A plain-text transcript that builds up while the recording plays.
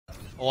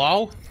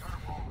Hello?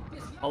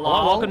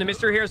 Hello, welcome to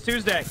Mystery Heroes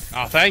Tuesday.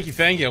 Oh, thank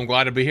you. I'm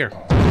glad to be here.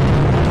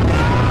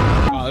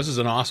 Wow, this is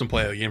an awesome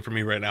play of the game for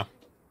me right now.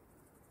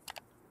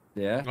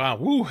 Yeah. Wow,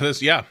 woo,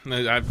 yeah.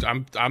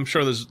 I'm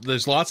sure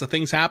there's lots of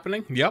things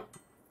happening. Yep.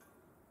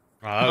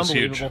 Wow, that was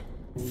huge.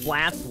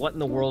 Flats, what in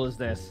the world is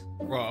this?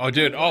 Oh,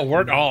 dude.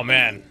 Oh,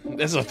 man.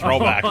 This is a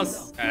throwback.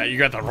 You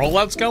got the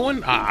rollouts going?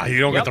 You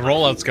don't get the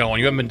rollouts going.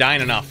 You haven't been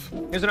dying enough.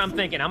 Here's what I'm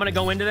thinking. I'm gonna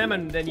go into them,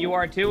 and then you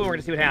are too, and we're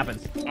gonna see what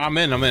happens. I'm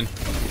in.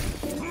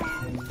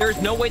 There's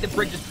no way the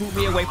brig just moved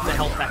me away from the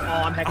health pack.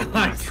 Oh, I'm hecking.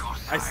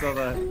 I saw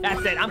that.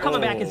 That's it. I'm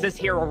coming back as this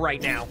hero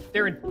right now.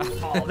 They're in.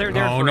 Oh, they're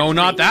there. Oh, no,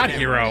 not that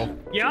hero.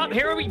 Yep,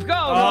 here we go.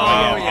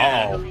 Oh,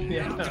 yeah.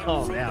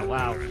 Oh, yeah,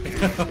 wow.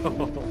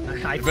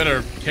 You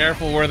better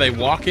careful where they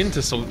walk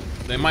into, so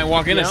they might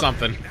walk into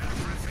something.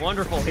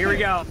 Wonderful. Here we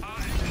go.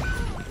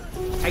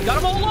 I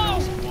got them all low.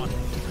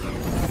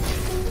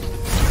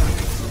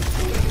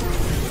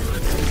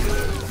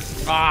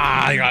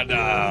 I got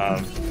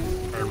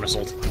bird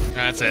missiled.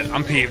 That's it.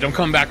 I'm peeved. I'm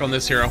coming back on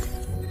this hero.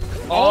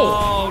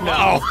 Oh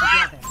no.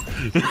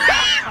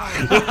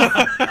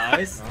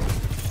 Nice.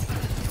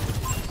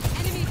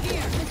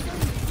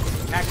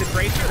 Active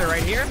Racer, they're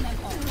right here.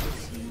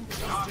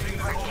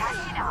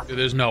 Dude,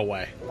 there's no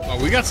way.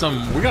 Oh, we got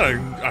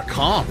a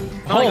comp.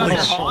 Oh,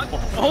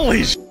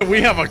 Holy shit,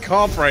 we have a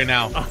comp right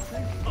now.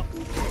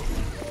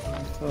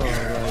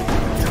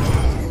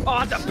 Oh,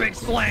 it's a big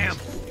slam.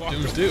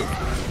 Dooms do.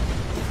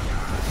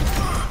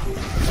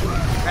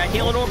 Alright,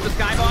 healing over the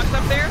skybox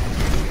up there.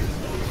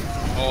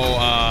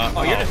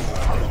 Oh,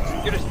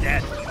 You're just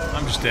dead.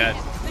 I'm just dead.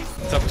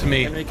 It's up to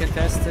me. Can we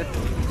contest it?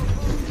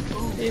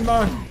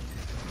 Demon.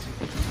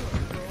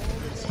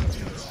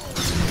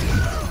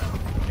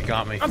 You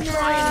got me. I'm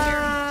trying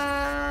here.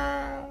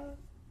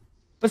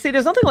 But see,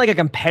 there's nothing like a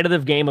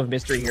competitive game of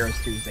Mystery Heroes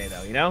Tuesday,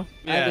 though, you know?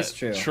 That is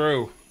true.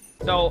 True.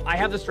 So I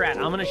have the strat.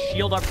 I'm gonna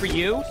shield up for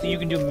you, so you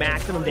can do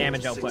maximum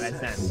damage output at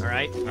 10. All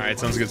right? All right,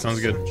 sounds good.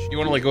 You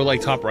want to go like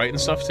top right and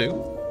stuff too?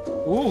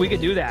 Ooh, we could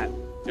do that.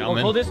 Yeah, Or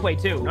go this way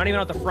too. Not even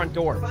out the front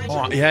door.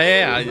 Oh,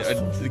 yeah.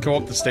 Go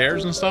up the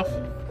stairs and stuff.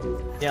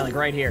 Yeah, like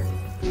right here.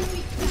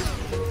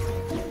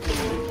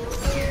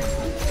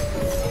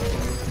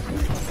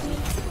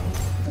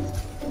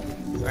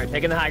 All right,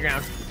 taking the high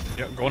ground.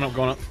 Yep, going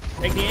up.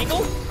 Take the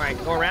angle. All right,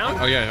 go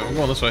around. Oh yeah, we're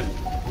going this way.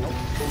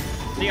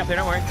 See you up there.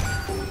 Don't worry.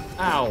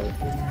 Ow.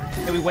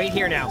 Okay, we wait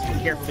here now. Be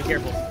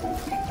careful.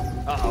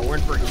 Uh-oh, we're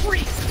in for a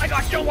treat. I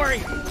got you. Don't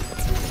worry.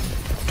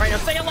 All right, now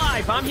stay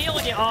alive. I'm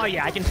healing you. Oh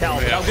yeah, I can tell.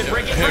 Yeah, Good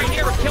break right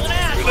here. We're killing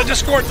ass. The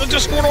Discord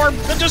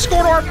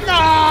orb.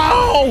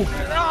 No!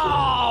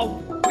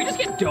 No! We just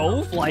get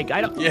dove? Like, I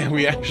don't... Yeah,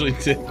 we actually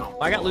did.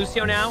 I got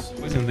Lucio now.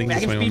 I didn't think I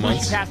this can way speed once.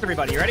 boost you past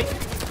everybody. You ready?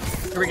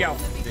 Here we go.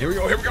 Here we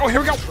go.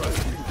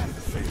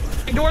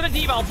 Ignore the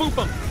diva. I'll boop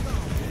him.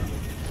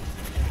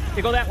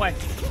 Okay, go that way.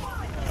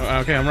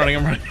 Okay, I'm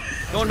running.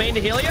 Going main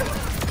to heal you.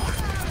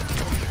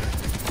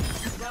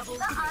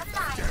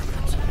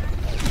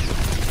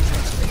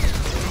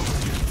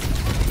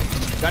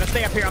 Gotta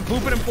stay up here. I'm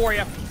booping him for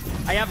you.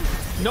 I have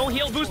no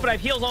heal boost, but I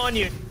have heals on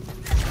you.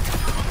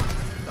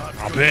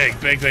 Oh, big.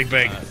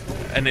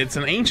 And it's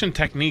an ancient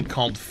technique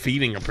called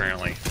feeding,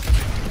 apparently.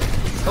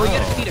 Oh, you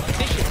gotta feed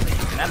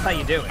efficiently. That's how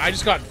you do it. I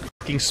just got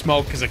fucking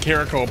smoked because a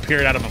Kiriko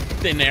appeared out of a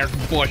thin air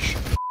bush.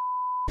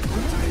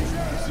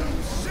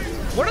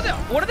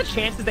 What are the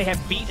chances they have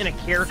beat and a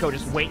Kiriko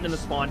just waiting in the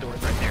spawn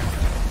doors right there?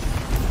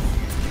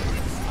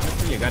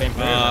 You got him.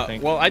 I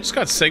think. Well, I just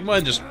got Sigma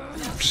and just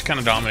kind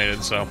of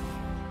dominated, so.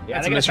 Yeah,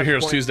 it's a Mystery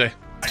Heroes Tuesday.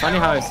 It's funny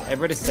how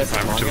everybody says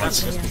it long enough,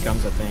 it just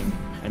becomes a thing,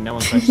 and no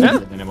one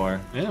questions it anymore.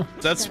 Yeah,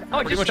 that's it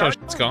pretty much how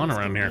it's gone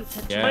around here.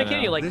 Yeah, I'm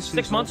kidding you, like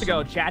 6 months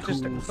ago,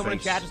 someone in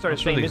chat just started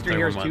saying Mystery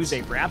Heroes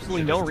Tuesday for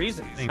absolutely no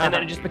reason. And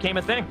then it just became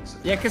a thing.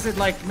 Yeah, because it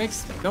like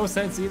makes no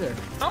sense either.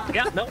 Oh,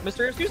 yeah, no,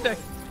 Mystery Heroes Tuesday.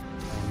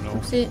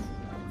 No. See.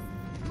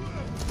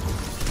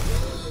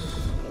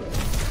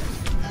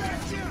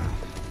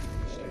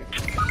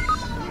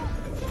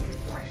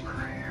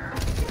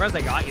 Surprised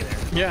I got you there.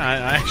 Yeah,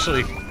 I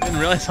actually didn't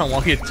realize how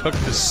long it took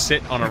to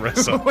sit on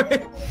Orisa.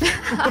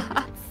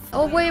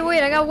 Oh,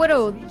 wait, I got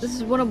Widow. This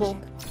is winnable.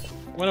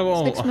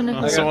 Winnable. 6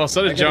 minutes.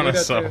 So did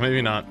Jonas, so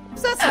maybe not.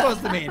 What's that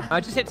supposed to mean?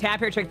 Just hit tab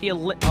here, check the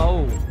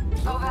oh.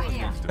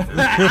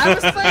 I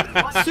was playing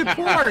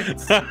support.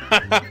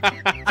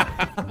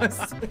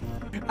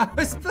 I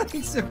was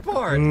playing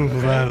support. Ooh,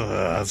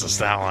 that's a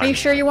stat Are you line.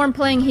 sure you weren't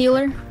playing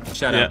healer?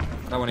 Shut up.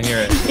 I want to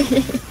hear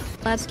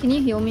it. Lads, can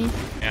you heal me?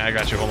 Yeah, I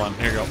got you. Hold on.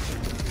 Here you go.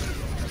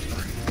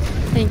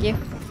 Thank you.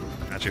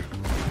 Got you.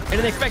 I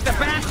didn't expect the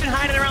Bastion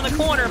hiding around the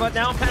corner, but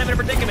now I'm kind of in a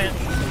predicament.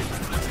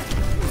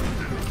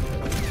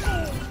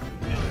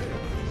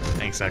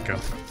 Thanks, Echo.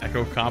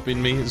 Echo copied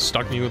me,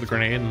 stuck me with a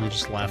grenade, and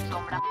just left.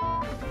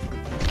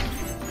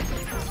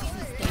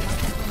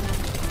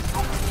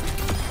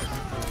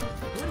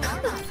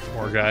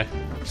 Poor guy.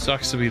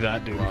 Sucks to be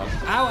that dude. Ow,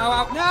 ow,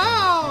 ow.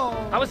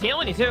 No! I was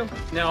healing you too.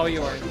 No,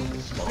 you weren't.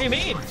 What do you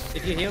mean?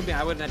 If you healed me,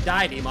 I wouldn't have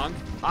died, Emon.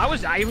 I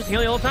was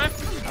healing you all the time.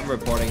 I'm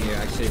reporting you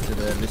actually to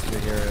the Mystery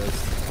Heroes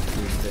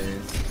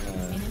Tuesdays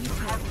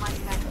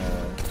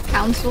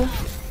council.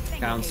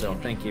 Council,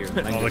 thank you.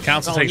 Well, the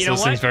council Oh, takes you know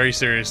those things what? very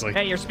seriously.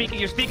 Hey, you're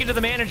speaking to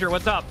the manager.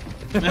 What's up?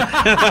 Oh,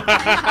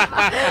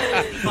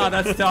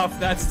 that's tough.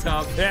 That's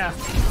tough. Yeah.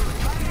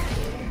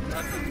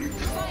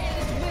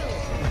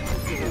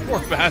 Poor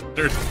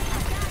bastard.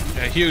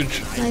 Yeah,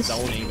 huge. Nice.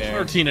 Zoning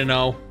there.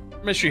 13-0.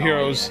 Mystery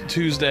Heroes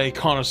Tuesday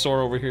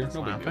connoisseur over here.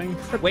 No big thing.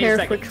 Wait a Prepare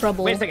for second.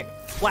 trouble. Wait a second.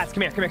 Flats,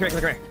 come here.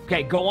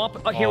 Okay, go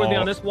up here with me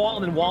on this wall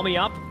and then wall me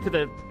up to the.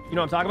 You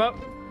know what I'm talking about?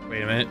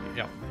 Wait a minute.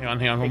 Yeah.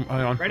 Hang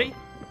on. Ready?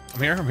 I'm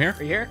here.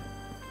 Are you here?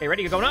 Okay,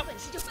 ready? You're going up?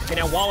 Okay,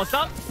 now wall us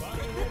up.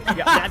 Yeah,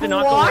 that did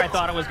not go where I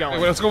thought it was going.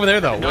 Wait, let's go over there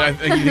though. You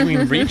think we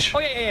can reach? Oh,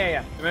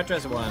 yeah.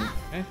 Metro's one.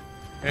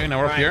 Okay, now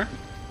we're up Alright. here.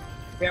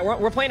 Yeah,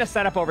 we're playing a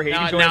setup over here. You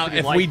Now, can join us if if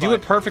you'd like, we do it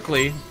but-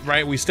 perfectly,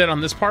 right? We stand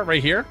on this part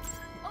right here.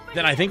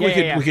 Then I think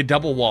Yeah, we could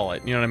double wall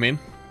it. You know what I mean?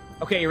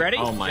 Okay, you ready?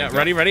 Oh my Yeah.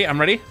 god. Ready? I'm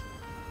ready.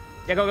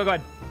 Yeah, go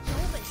ahead.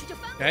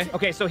 Okay.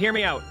 Okay, so hear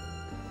me out.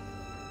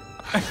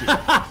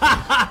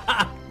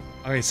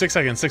 Okay. 6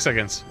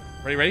 seconds.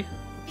 Ready?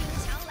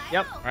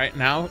 Yep. All right.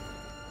 Now,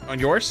 on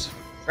yours.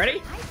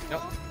 Ready?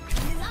 Yep.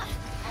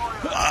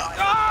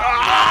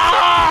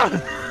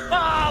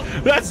 Oh!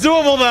 That's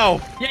doable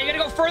though. Yeah, you gotta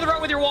go further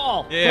out with your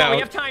wall. Yeah, Come on, we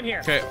okay. have time here.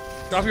 Okay.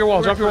 Drop your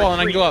wall,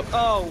 and I can go up.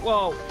 Oh,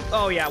 whoa.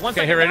 Oh, yeah. One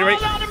second. here, ready?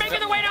 No, they're making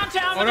their way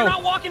downtown, but Oh, they're no.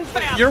 not walking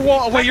fast. Your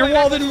wall. Wait, your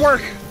wall didn't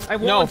work. I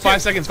No, walled 5 too.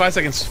 seconds.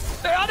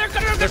 They're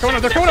coming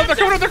up. They're coming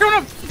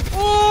up.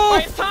 Oh!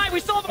 Wait, it's time. We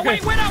still have. Okay.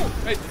 Wait, Widow.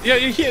 Wait, yeah,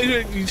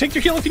 you take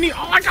your heal if you need.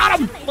 Oh, I got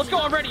him. Let's go.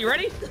 I'm ready. You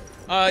ready?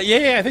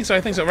 Yeah, I think so.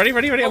 Ready.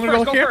 I'm gonna go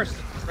look here. first.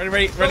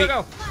 Ready.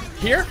 Go.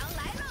 Here.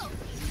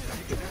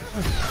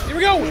 Here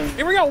we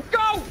go.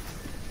 Go.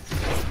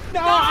 No!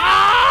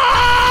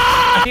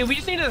 Ah! See, we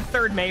just needed a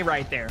third May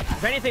right there.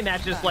 If anything,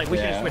 that's just like we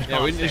should have switched. Yeah,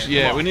 comps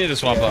there. Come we on. need to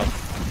swap up.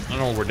 I don't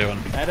know what we're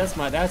doing. That's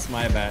my bad. That's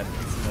my bad.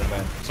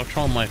 Stop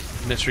trolling my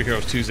Mystery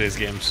Heroes Tuesdays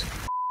games.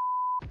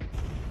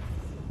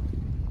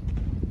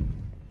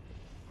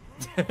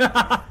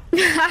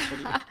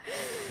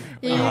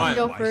 You can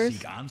go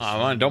first.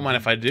 Don't mind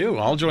if I do.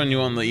 I'll join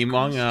you on the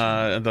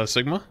Emong, the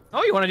Sigma.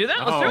 Oh, you want to do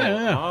that? Let's do it.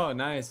 Yeah. Oh,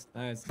 nice.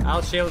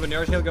 I'll shield when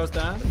your shield goes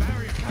down.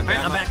 All right,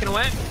 I'm backing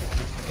away.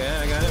 Okay,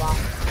 I got it.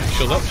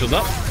 Shield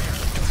up.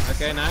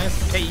 Okay,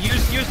 nice. Hey,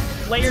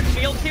 use layered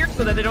shields here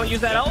so that they don't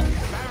use that ult.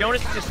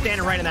 Jonas is just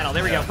standing right in that ult.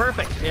 There we go.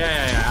 Perfect.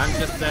 Yeah. I'm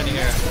just standing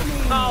here.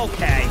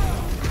 Okay.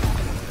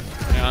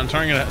 Yeah, I'm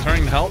turning to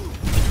help.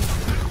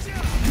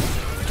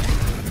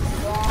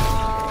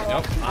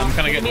 Yep, I'm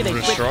kind of Give me getting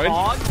the destroyed. quick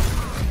hog.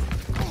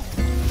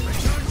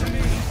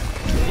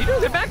 You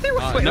doing good back there?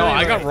 What's No,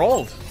 I got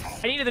rolled.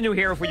 I needed a new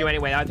hero for you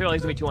anyway. I thought it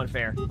was gonna be too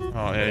unfair. Oh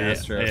yeah,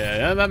 that's true.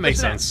 Yeah, that makes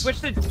sense. Switch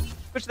to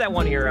that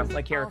one hero,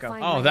 like Kiriko.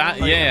 Oh,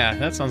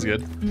 that sounds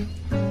good.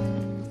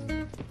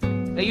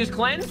 They use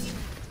cleanse.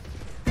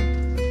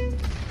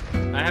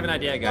 I have an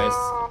idea, guys.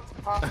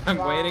 I'm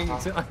waiting.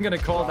 I'm gonna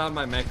call down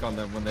my mech on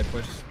them when they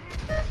push.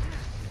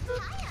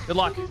 Good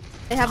luck.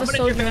 They have a I'm gonna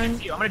sojourn.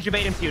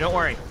 jabate into you. Don't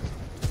worry.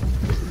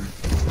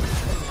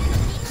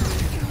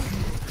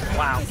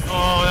 Wow.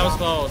 Oh, that was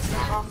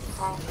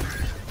close.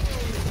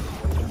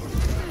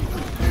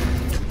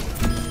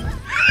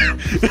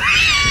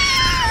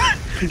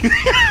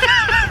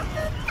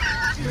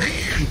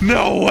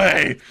 No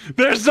way!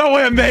 There's no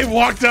way a maid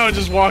walked out and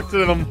just walked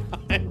into them.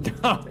 I didn't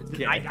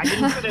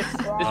do this. This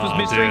was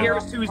Mystery dude.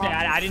 Heroes Tuesday.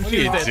 I didn't What are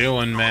choose you this.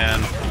 doing,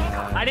 man?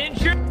 I didn't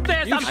choose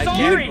this. I'm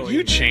sorry.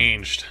 You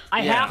changed.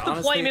 I Yeah, have to play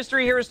honestly-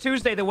 Mystery Heroes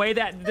Tuesday the way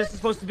that this is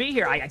supposed to be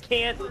here. I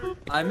can't.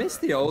 I miss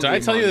the old. Did I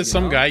tell you that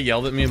some guy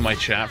yelled at me in my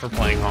chat for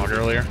playing Hog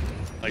earlier?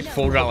 Like,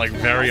 full got like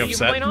very You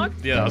upset. playing Hog?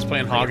 Yeah, I was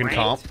playing Hog in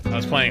comp. I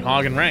was playing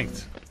Hog in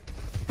ranked.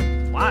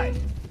 Why?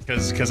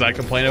 Because I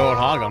complained about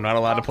Hog. I'm not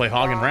allowed to play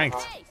Hog in ranked.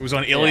 It was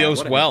on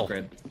Ilios well.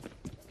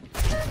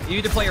 You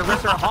either play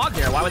Orisa or Hog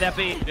there. Why would that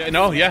be? Yeah,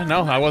 no,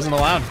 I wasn't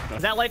allowed.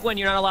 Is that like when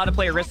you're not allowed to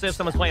play Orisa if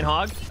someone's playing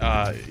Hog?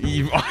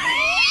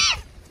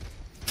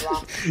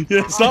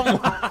 Yeah,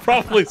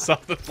 probably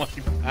something like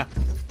that.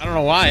 I don't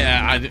know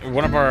why.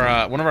 One of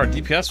our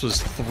DPS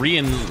was 3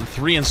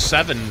 and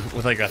 7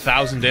 with like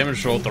 1,000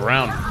 damage throughout the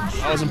round.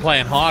 I wasn't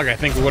playing Hog. I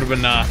think it would have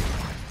been. I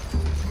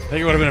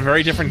think it would have been a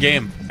very different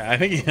game. I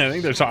think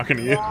they're talking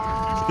to you.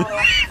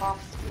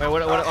 Wait, what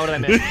did I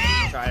miss?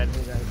 Try it.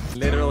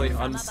 Literally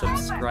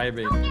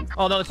unsubscribing.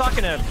 Oh no, they're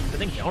talking to I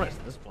think Jonas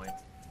at this point.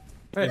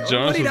 Wait,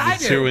 Jonas was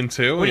the 2 and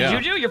 2. What yeah.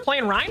 did you do? You're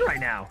playing Ryan right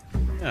now.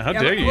 Yeah, how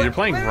dare you? You're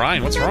playing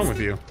Ryan. What's wrong with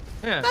you?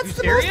 Yeah, you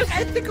serious?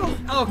 Ethical.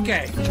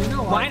 Okay. You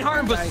know what? Reinhardt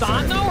and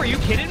Basan though? Are you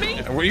kidding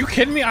me? Were you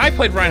kidding me? I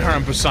played Reinhardt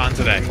and Busan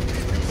today.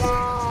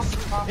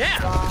 Yeah.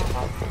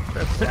 How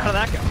did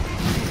that go?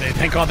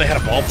 Thank God they had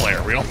a ball player.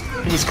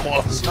 It was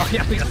close. Oh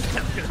yeah,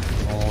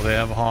 Oh, they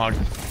have a Hog.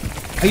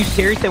 Are you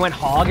serious? They went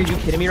Hog? Are you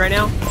kidding me right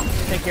now?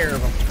 Take care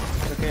of them.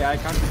 Okay, I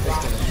can't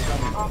predict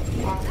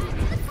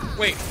it.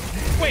 Wait,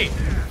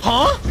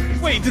 huh?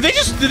 Wait,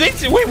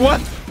 wait,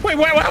 what? Wait,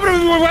 what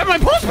happened to my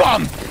post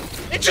bomb?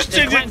 It just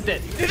They cleansed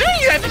it. Did they?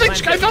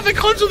 I thought they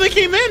cleansed when they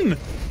came in.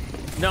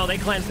 No, they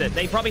cleansed it.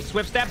 They probably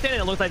swift stepped in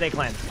and it looked like they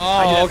cleansed.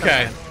 Oh,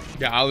 okay.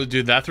 Yeah,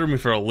 dude, that threw me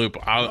for a loop.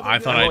 I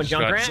thought I just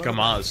got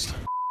scummazed.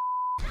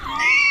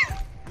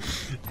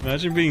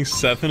 Imagine being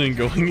 7 and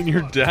going in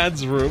your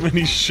dad's room and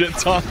he's shit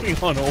talking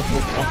on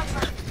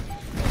Overwatch.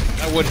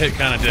 That would hit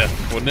kind of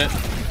diff, wouldn't it?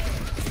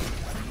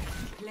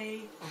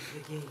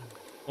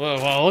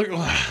 Well, look,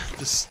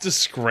 this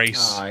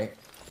disgrace. Oh, I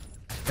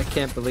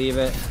can't believe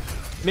it.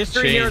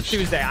 Mystery Hero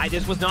Tuesday.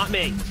 This was not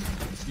me.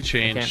 You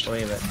changed. I can't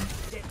believe it.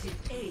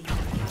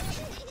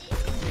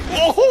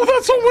 Oh,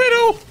 that's a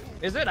Widow!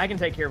 Is it? I can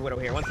take care of Widow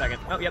here. 1 second.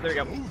 Oh, yeah, there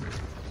you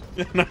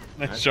go.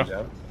 Nice job.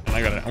 And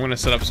I got it. I'm gonna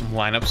set up some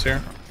lineups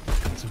here.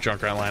 Some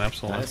Junkrat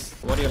lineups. Nice.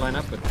 What do you line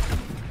up with?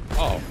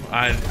 Oh,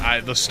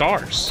 the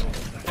stars.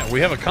 Yeah, we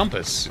have a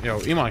compass. Yo,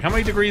 Iman, how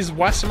many degrees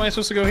west am I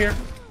supposed to go here?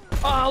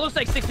 Oh, looks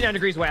like 69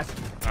 degrees west.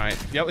 All right.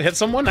 Yep, hit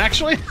someone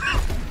actually.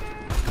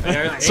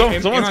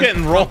 Someone's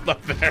getting rolled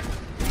up there.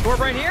 Score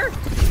right here.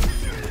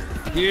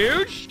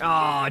 Huge.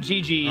 Oh,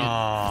 GG.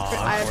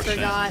 I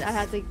forgot. I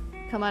had to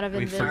come out of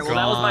Invis. Well,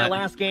 that was my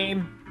last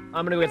game.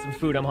 I'm gonna go get some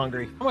food. I'm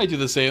hungry. I might do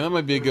the same. That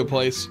might be a good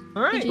place.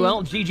 All right.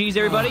 Well, GG's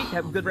everybody.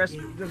 Have a good rest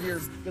of your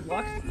good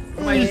luck. What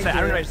did I just say? I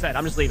don't know what I just said.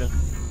 I'm just leaving.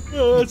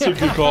 Oh, that's a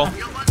good call.